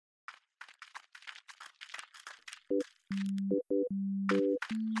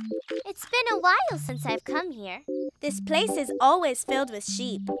It's been a while since I've come here. This place is always filled with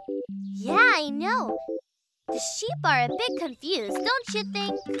sheep. Yeah, I know. The sheep are a bit confused, don't you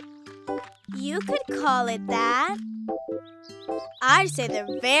think? You could call it that. I'd say they're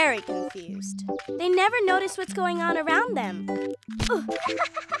very confused. They never notice what's going on around them.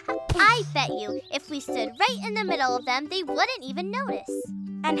 I bet you if we stood right in the middle of them, they wouldn't even notice.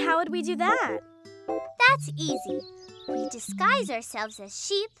 And how would we do that? That's easy. We disguise ourselves as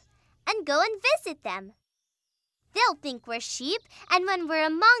sheep and go and visit them. They'll think we're sheep, and when we're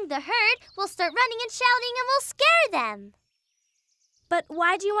among the herd, we'll start running and shouting and we'll scare them. But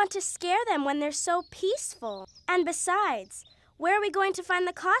why do you want to scare them when they're so peaceful? And besides, where are we going to find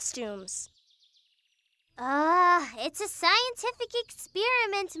the costumes? It's a scientific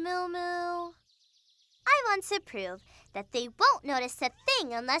experiment, Mumu. I want to prove that they won't notice a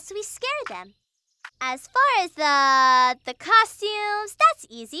thing unless we scare them. As far as the costumes, that's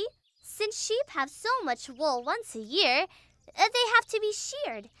easy. Since sheep have so much wool once a year, they have to be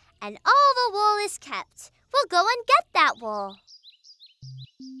sheared, and all the wool is kept. We'll go and get that wool.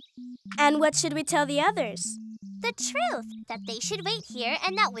 And what should we tell the others? The truth, that they should wait here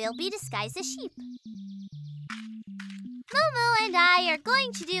and that we'll be disguised as sheep. Mumu and I are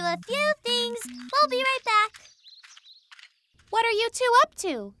going to do a few things. We'll be right back. What are you two up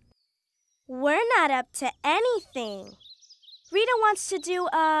to? We're not up to anything. Rita wants to do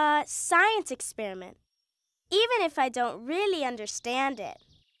a science experiment, even if I don't really understand it.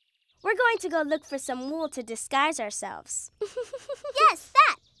 We're going to go look for some wool to disguise ourselves. Yes,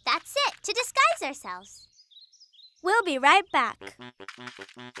 that's it, to disguise ourselves. We'll be right back.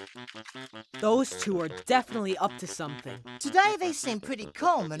 Those two are definitely up to something. Today they seem pretty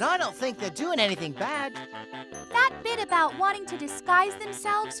calm, and I don't think they're doing anything bad. That bit about wanting to disguise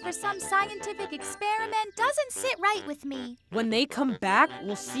themselves for some scientific experiment doesn't sit right with me. When they come back,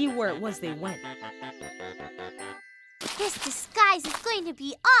 we'll see where it was they went. This disguise is going to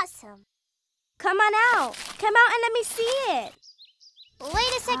be awesome. Come on out. Come out and let me see it.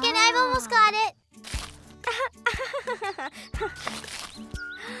 Wait a second, I've almost got it.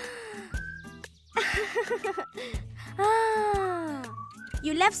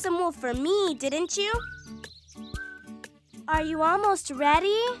 You left some wool for me, didn't you? Are you almost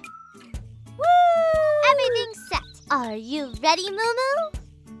ready? Woo! Everything's set. Are you ready, Mumu?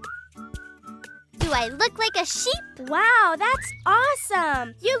 Do I look like a sheep? Wow, that's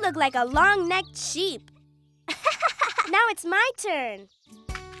awesome! You look like a long-necked sheep. Now it's my turn.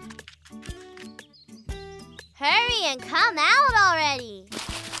 Hurry and come out already.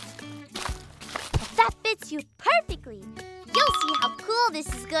 If that fits you perfectly, you'll see how cool this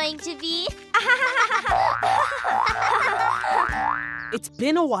is going to be. It's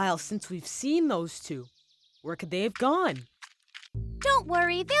been a while since we've seen those two. Where could they have gone? Don't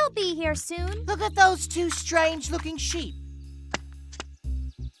worry, they'll be here soon. Look at those two strange-looking sheep.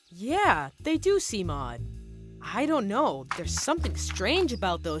 Yeah, they do seem odd. I don't know. There's something strange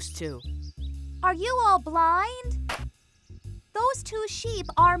about those two. Are you all blind? Those two sheep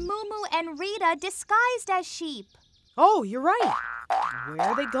are Mumu and Rita disguised as sheep. Oh, you're right. Where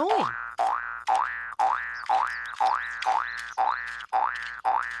are they going?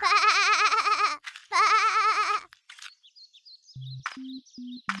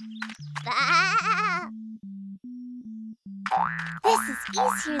 This is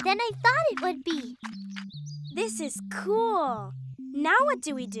easier than I thought it would be. This is cool. Now what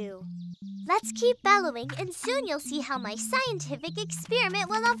do we do? Let's keep bellowing, and soon you'll see how my scientific experiment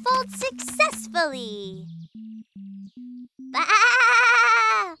will unfold successfully.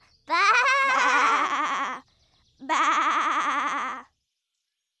 Bah! Bah! Bah!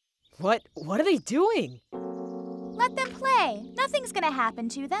 What are they doing? Let them play. Nothing's gonna happen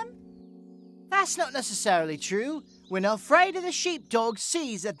to them. That's not necessarily true. When Alfreda the sheepdog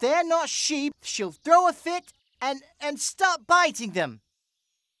sees that they're not sheep, she'll throw a fit and start biting them.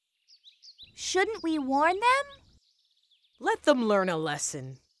 Shouldn't we warn them? Let them learn a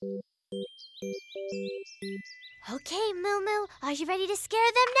lesson. Okay, Mumu, are you ready to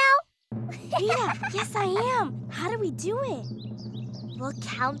scare them now? Rita, yes I am. How do we do it? We'll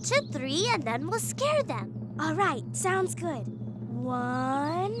count to 3 and then we'll scare them. All right, sounds good.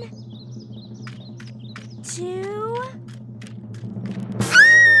 1, 2...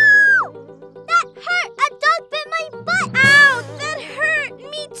 That hurt! A dog bit my butt! Ow! That hurt!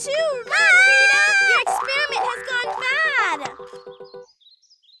 Me too! Run, Rita! Your experiment has gone bad!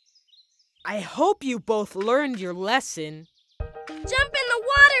 I hope you both learned your lesson. Jump in the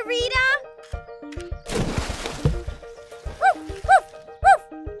water, Rita! Woof, woof, woof.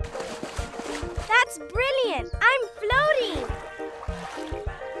 That's That's brilliant! I'm floating!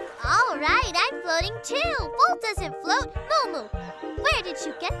 All right, I'm floating too. Wool doesn't float. Mumu, where did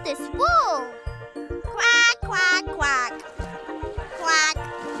you get this wool? Quack, quack, quack. Quack.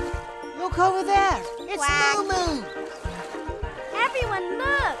 Look over there. It's Quack. Mumu. Everyone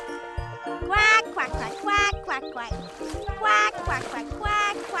look! Quack, quack, quack, quack, quack, quack. Quack, quack, quack,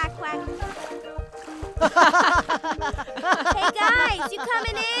 quack, quack, quack. Hey guys, you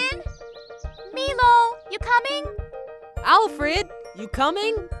coming in? Milo, you coming? Alfred, you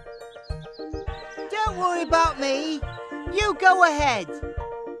coming? Don't worry about me. You go ahead.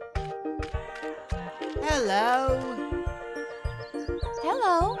 Hello.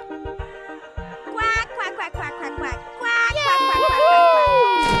 Hello. Quack, quack, quack, quack, quack, quack. Quack, Yay! quack, quack, quack,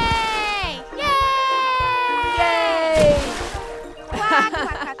 quack, quack. Yay! Quack,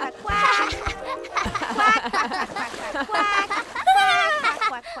 quack, quack, quack, quack. Quack, quack, quack, quack, quack, quack. Quack,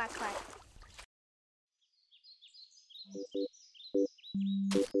 quack, quack, quack.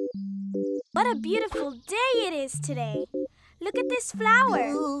 What a beautiful day it is today. Look at this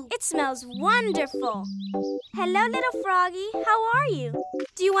flower. It smells wonderful. Hello, little froggy. How are you?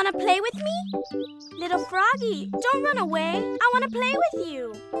 Do you want to play with me? Little froggy, don't run away. I want to play with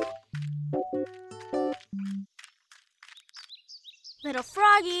you. Little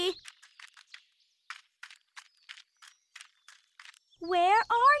froggy. Where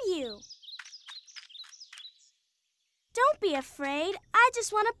are you? Don't be afraid. I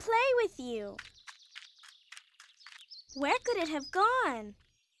just want to play with you. Where could it have gone?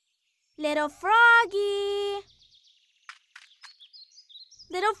 Little froggy!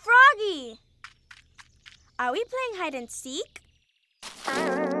 Little froggy! Are we playing hide and seek?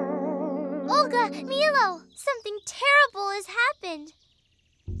 Olga, Milo, something terrible has happened.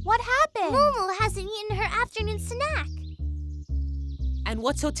 What happened? Mumu hasn't eaten her afternoon snack. And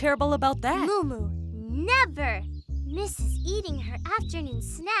what's so terrible about that? Mumu never misses eating her afternoon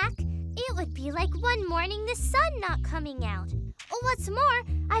snack. It would be like one morning the sun not coming out. What's more,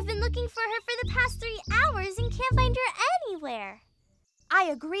 I've been looking for her for the past 3 hours and can't find her anywhere. I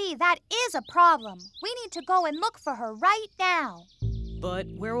agree, that is a problem. We need to go and look for her right now. But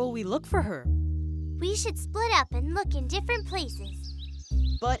where will we look for her? We should split up and look in different places.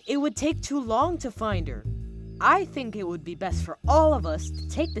 But it would take too long to find her. I think it would be best for all of us to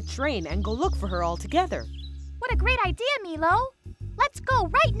take the train and go look for her all together. What a great idea, Milo. Let's go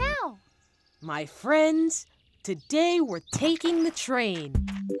right now. My friends, today we're taking the train.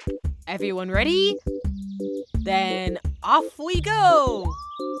 Everyone ready? Then off we go!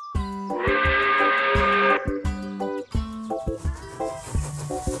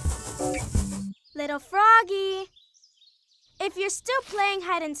 Little froggy! If you're still playing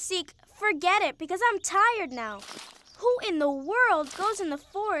hide and seek, forget it because I'm tired now. Who in the world goes in the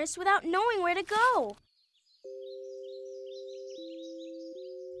forest without knowing where to go?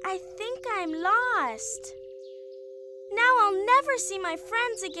 I think I'm lost. Now I'll never see my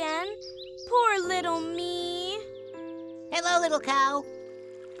friends again. Poor little me. Hello, little cow.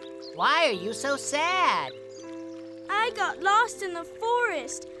 Why are you so sad? I got lost in the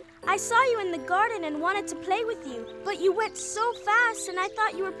forest. I saw you in the garden and wanted to play with you, but you went so fast and I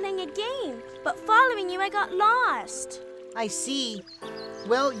thought you were playing a game. But following you, I got lost. I see.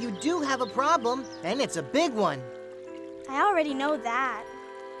 Well, you do have a problem, and it's a big one. I already know that.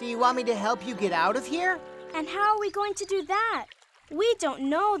 Do you want me to help you get out of here? And how are we going to do that? We don't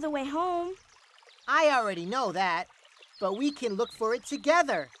know the way home. I already know that, but we can look for it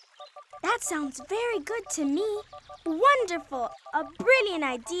together. That sounds very good to me. Wonderful! A brilliant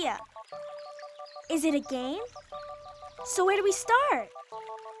idea. Is it a game? So where do we start?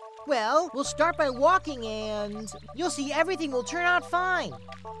 Well, we'll start by walking and you'll see everything will turn out fine.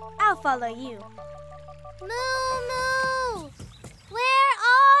 I'll follow you. Mumu! Where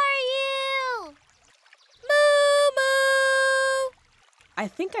are you? Mumu! I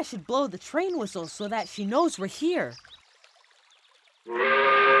think I should blow the train whistle so that she knows we're here.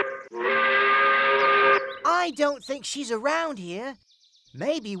 I don't think she's around here.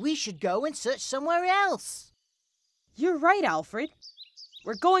 Maybe we should go and search somewhere else. You're right, Alfred.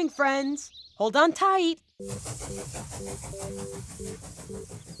 We're going, friends. Hold on tight.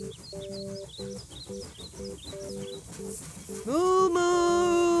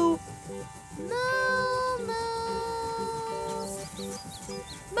 Mumu! Mumu!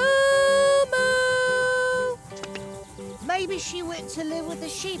 Mumu! Maybe she went to live with the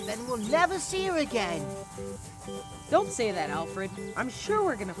sheep and we'll never see her again. Don't say that, Alfred. I'm sure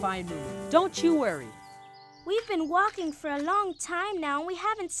we're gonna find Mumu. Don't you worry. We've been walking for a long time now and we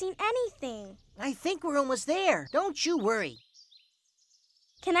haven't seen anything. I think we're almost there. Don't you worry.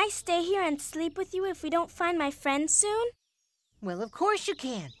 Can I stay here and sleep with you if we don't find my friend soon? Well, of course you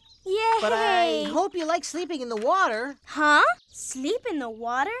can. Yay! But I hope you like sleeping in the water. Huh? Sleep in the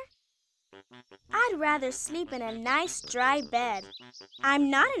water? I'd rather sleep in a nice dry bed. I'm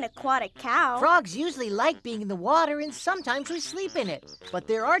not an aquatic cow. Frogs usually like being in the water, and sometimes we sleep in it. But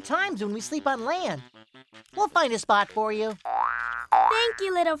there are times when we sleep on land. We'll find a spot for you. Thank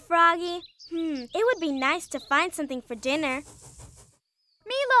you, little froggy. It would be nice to find something for dinner.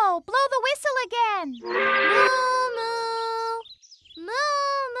 Milo, blow the whistle again. Moo-moo!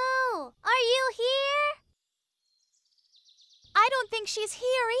 Moo-moo! Are you here? I don't think she's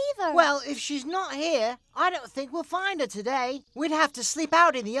here either. Well, if she's not here, I don't think we'll find her today. We'd have to sleep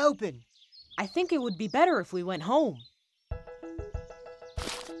out in the open. I think it would be better if we went home.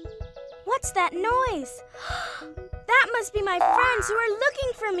 What's that noise? That must be my friends who are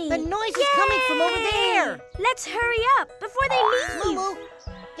looking for me. The noise is coming from over there. Let's hurry up before they leave. Mumu,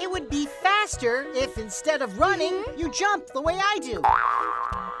 it would be faster if instead of running, you jump the way I do.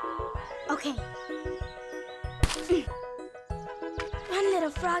 Okay. Run, little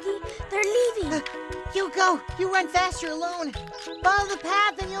froggy. They're leaving. You go. You run faster alone. Follow the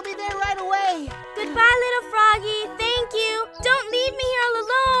path and you'll be there right away. Goodbye, little froggy. Thank you. Don't leave me here all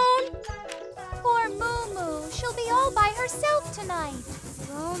alone. Poor Mumu. She'll be all by herself tonight.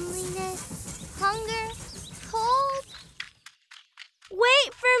 Loneliness, hunger, cold.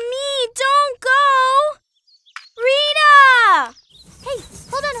 Wait for me. Don't go. Rita! Hey,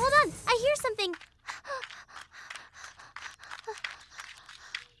 hold on. I hear something.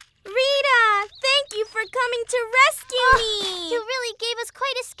 Rita, thank you for coming to rescue me. You really gave us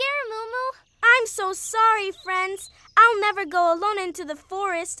quite a scare, Mumu. I'm so sorry, friends. I'll never go alone into the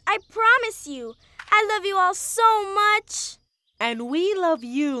forest. I promise you. I love you all so much. And we love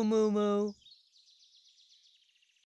you, Mumu.